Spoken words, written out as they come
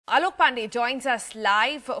Alok Pandey joins us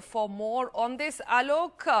live for more on this.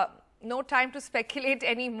 Alok, no time to speculate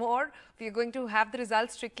anymore. We are going to have the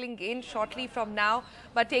results trickling in shortly from now.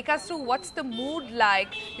 But take us through what's the mood like.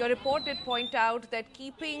 Your report did point out that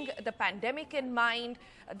keeping the pandemic in mind,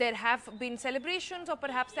 there have been celebrations or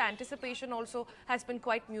perhaps the anticipation also has been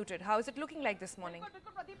quite muted. How is it looking like this morning?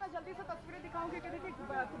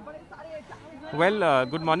 Well,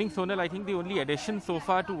 good morning, Sonal. I think the only addition so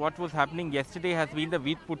far to what was happening yesterday has been that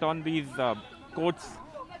we put on these coats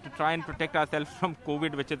to try and protect ourselves from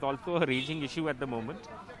COVID, which is also a raging issue at the moment.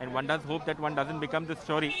 And one does hope that one doesn't become the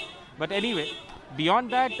story. But anyway,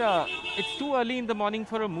 beyond that, it's too early in the morning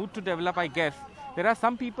for a mood to develop, I guess. There are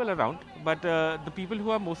some people around, but the people who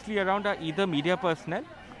are mostly around are either media personnel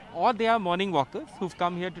or they are morning walkers who've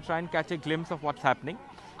come here to try and catch a glimpse of what's happening.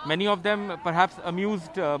 Many of them perhaps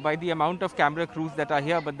amused by the amount of camera crews that are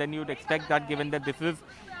here, but then you'd expect that given that this is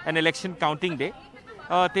an election counting day.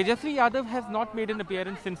 Tejashwi Yadav has not made an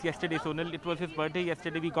appearance since yesterday, Sonal. It was his birthday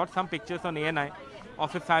yesterday. We got some pictures on ANI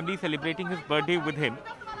of his family celebrating his birthday with him.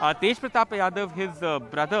 Tej Pratap Yadav, his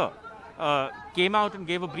brother, came out and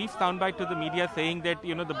gave a brief soundbite to the media saying that,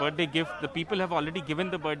 you know, the birthday gift, the people have already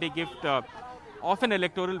given the birthday gift of an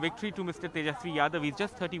electoral victory to Mr. Tejashwi Yadav. He's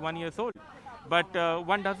just 31 years old. But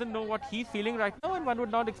one doesn't know what he's feeling right now, and one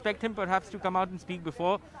would not expect him perhaps to come out and speak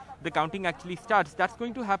before the counting actually starts. That's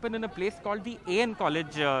going to happen in a place called the AN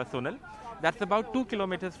College, Sonal. That's about 2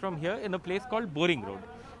 kilometers from here in a place called Boring Road.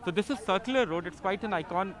 So this is Circular Road. It's quite an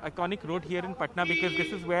iconic road here in Patna because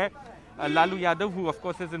this is where Lalu Yadav, who of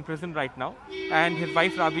course is in prison right now, and his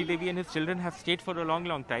wife Rabri Devi and his children have stayed for a long,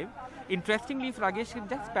 long time. Interestingly, if Ragesh can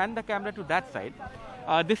just pan the camera to that side,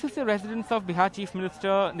 this is the residence of Bihar Chief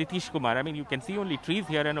Minister Nitish Kumar. I mean, you can see only trees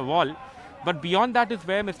here and a wall, but beyond that is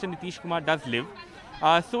where Mr. Nitish Kumar does live.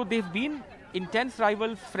 So they've been intense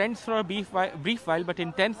rivals, friends for a brief while, but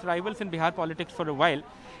intense rivals in Bihar politics for a while,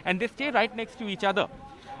 and they stay right next to each other.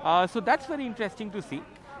 So that's very interesting to see.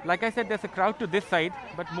 Like I said, there's a crowd to this side,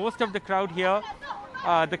 but most of the crowd here,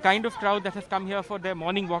 the kind of crowd that has come here for their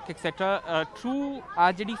morning walk, etc., true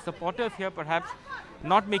RJD supporters here perhaps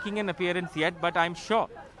not making an appearance yet, but I'm sure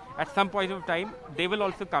at some point of time they will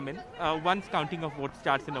also come in once counting of votes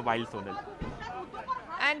starts in a while, Sonal.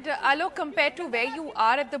 And Alok, compared to where you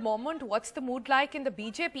are at the moment, what's the mood like in the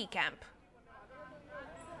BJP camp?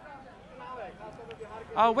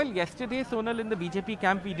 Well, yesterday, Sonal, in the BJP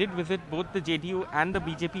camp, we did visit both the JDU and the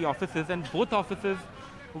BJP offices, and both offices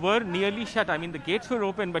were nearly shut. I mean, the gates were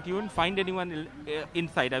open, but you wouldn't find anyone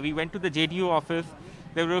inside. We went to the JDU office.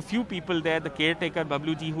 There were a few people there, the caretaker,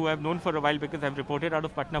 Babluji, who I've known for a while because I've reported out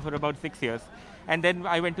of Patna for about 6 years. And then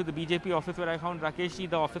I went to the BJP office where I found Rakeshji,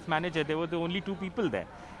 the office manager. There were the only 2 people there.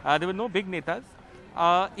 There were no big netas.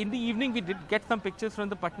 In the evening, we did get some pictures from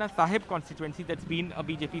the Patna Sahib constituency that's been a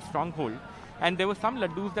BJP stronghold. And there were some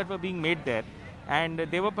laddus that were being made there. And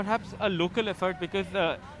they were perhaps a local effort because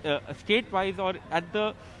state-wise or at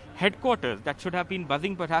the headquarters that should have been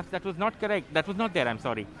buzzing perhaps, that was not correct. That was not there, I'm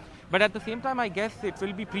sorry. But at the same time, I guess it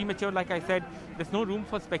will be premature. Like I said, there's no room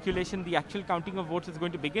for speculation. The actual counting of votes is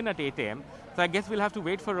going to begin at 8 a.m. So I guess we'll have to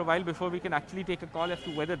wait for a while before we can actually take a call as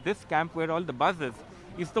to whether this camp where all the buzz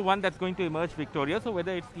is the one that's going to emerge victorious, or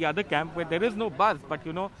whether it's the other camp where there is no buzz. But,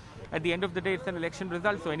 you know, at the end of the day, it's an election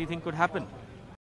result, so anything could happen.